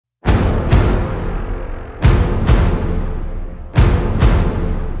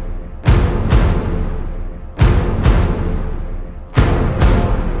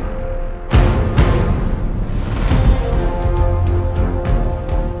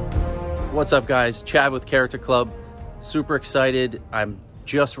What's up, guys? Chad with Character Club. Super excited. I'm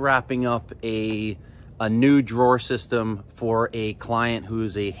just wrapping up a new drawer system for a client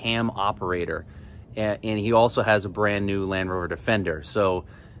who's a ham operator, and he also has a brand new Land Rover Defender. So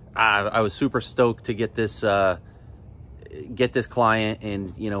I was super stoked to get this client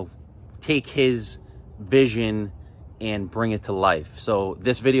and, you know, take his vision and bring it to life. So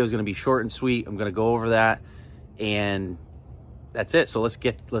this video is going to be short and sweet. I'm going to go over that, and that's it. So let's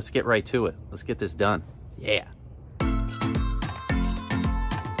get right to it. Let's get this done. Yeah.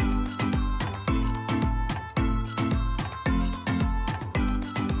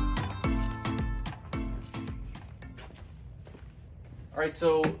 All right,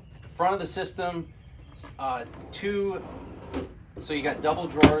 so front of the system, so you got double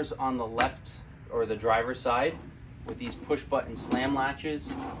drawers on the left or the driver's side with these push button slam latches,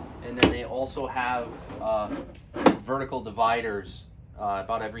 and then they also have vertical dividers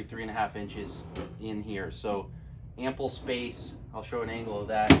about every 3.5 inches in here, so ample space. I'll show an angle of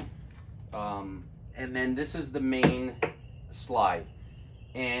that. And then this is the main slide,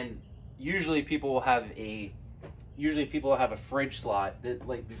 and usually people will have a fridge slot that,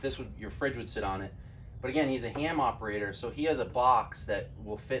 like this, your fridge would sit on it. But again, he's a ham operator, so he has a box that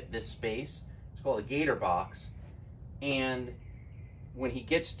will fit this space. It's called a gator box. And when he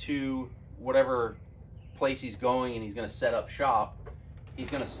gets to whatever place he's going and he's going to set up shop,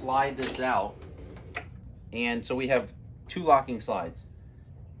 he's going to slide this out. And so we have 2 locking slides.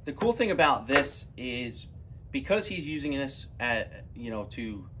 The cool thing about this is, because he's using this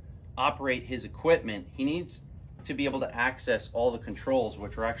to operate his equipment, he needs to be able to access all the controls,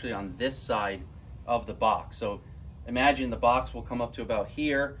 which are actually on this side of the box. So imagine the box will come up to about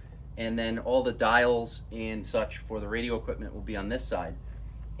here, and then all the dials and such for the radio equipment will be on this side.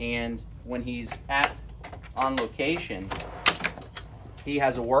 And when he's on location, he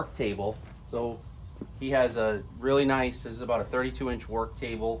has a work table. So he has a really nice, this is about a 32-inch work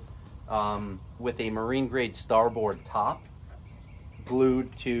table with a marine grade starboard top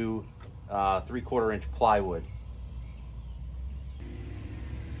glued to 3/4 inch plywood.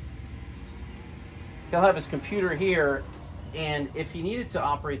 He'll have his computer here, and if he needed to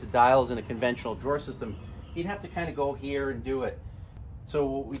operate the dials in a conventional drawer system, he'd have to kind of go here and do it. So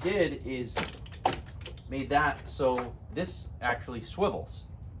what we did is made that so this actually swivels.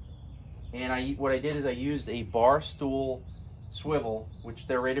 And what I did is I used a bar stool swivel, which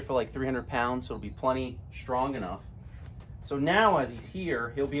they're rated for like 300 pounds, so it'll be plenty strong enough. So now as he's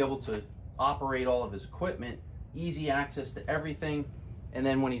here, he'll be able to operate all of his equipment, easy access to everything, and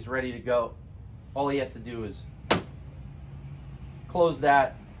then when he's ready to go, all he has to do is close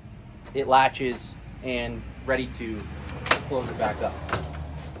that, it latches, and ready to close it back up.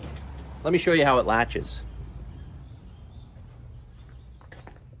 Let me show you how it latches.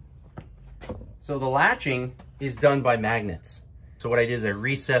 So the latching is done by magnets. So what I did is I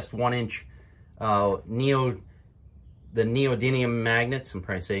recessed 1-inch neodymium magnets, I'm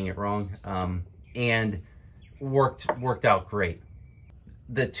probably saying it wrong, and worked out great.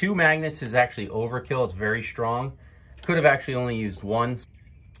 The 2 magnets is actually overkill. It's very strong. Could have actually only used 1.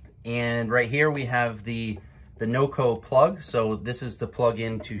 And right here we have the NOCO plug. So this is to plug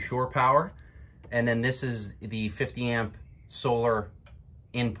into shore power. And then this is the 50 amp solar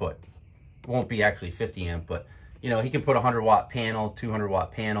input. It won't be actually 50 amp, but you know, he can put a 100 watt panel, 200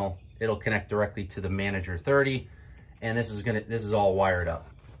 watt panel. It'll connect directly to the Manager 30. And this is all wired up.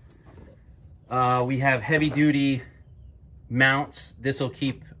 We have heavy duty mounts. This will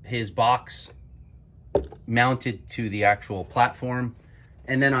keep his box mounted to the actual platform.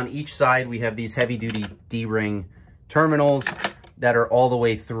 And then on each side, we have these heavy duty D-ring terminals that are all the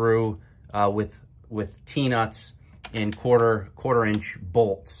way through with T-nuts and quarter inch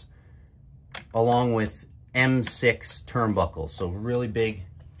bolts, along with M6 turnbuckles. So really big,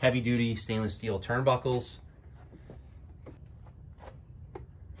 heavy duty stainless steel turnbuckles.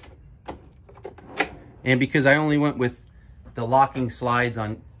 And because I only went with the locking slides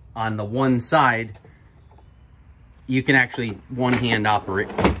on the one side, you can actually one-hand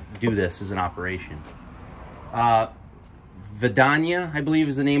do this as an operation. Vidania, I believe,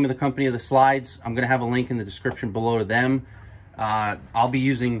 is the name of the company of the slides. I'm going to have a link in the description below to them. I'll be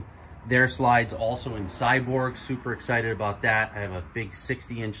using their slides also in Cyborg. Super excited about that. I have a big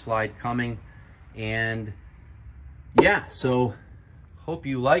 60-inch slide coming. And yeah, so hope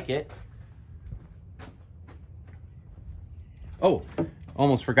you like it. Oh,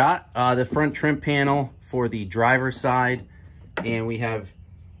 almost forgot, the front trim panel for the driver's side. And we have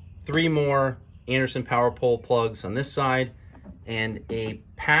 3 more Anderson power pole plugs on this side and a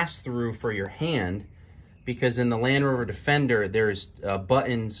pass-through for your hand, because in the Land Rover Defender, there's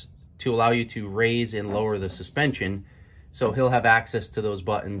buttons to allow you to raise and lower the suspension. So he'll have access to those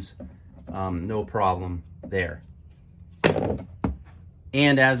buttons, no problem there.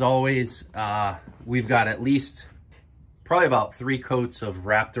 And as always, we've got at least probably about 3 coats of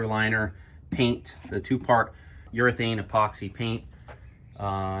Raptor liner paint, the 2-part urethane epoxy paint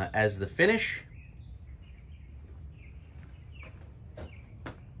as the finish.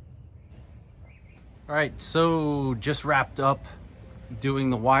 All right, so just wrapped up doing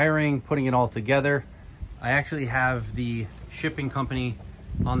the wiring, putting it all together. I actually have the shipping company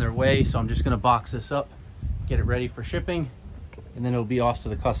on their way, so I'm just gonna box this up, get it ready for shipping, and then it'll be off to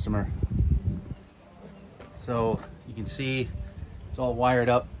the customer. So you can see it's all wired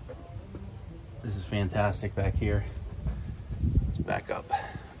up. This is fantastic back here. Let's back up.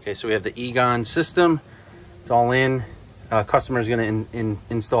 Okay, so we have the Egon system. It's all in. Customer's gonna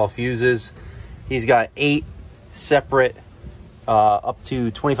install fuses. He's got 8 separate up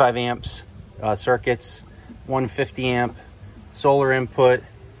to 25 amps circuits, 150 amp solar input,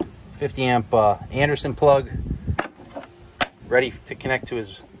 50 amp Anderson plug, ready to connect to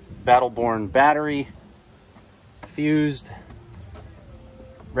his Battleborn battery, fused,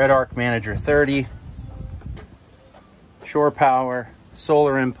 RedArc Manager 30, shore power,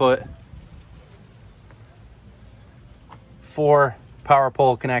 solar input, 4 power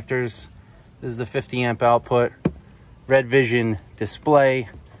pole connectors. This is the 50 amp output, Redvision display,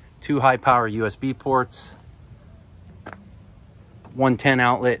 2 high power USB ports, 110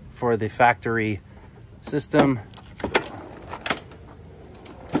 outlet for the factory system,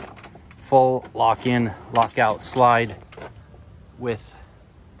 full lock-in, lock-out slide with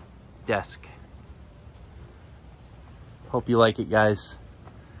desk. Hope you like it, guys.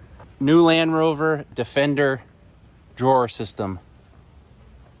 New Land Rover Defender drawer system,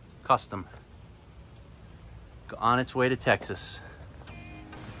 custom, on its way to Texas.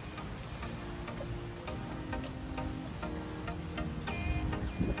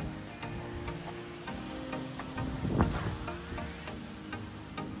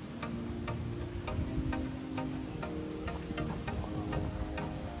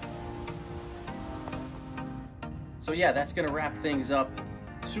 So yeah, that's gonna wrap things up.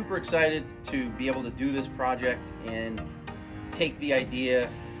 Super excited to be able to do this project and take the idea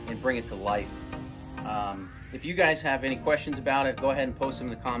and bring it to life. If you guys have any questions about it, go ahead and post them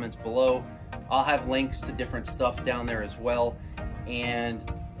in the comments below. I'll have links to different stuff down there as well. And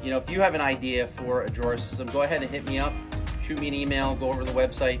you know, if you have an idea for a drawer system, go ahead and hit me up, shoot me an email, go over to the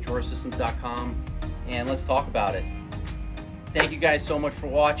website, drawersystems.com, and let's talk about it. Thank you guys so much for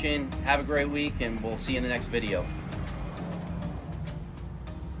watching. Have a great week, and we'll see you in the next video.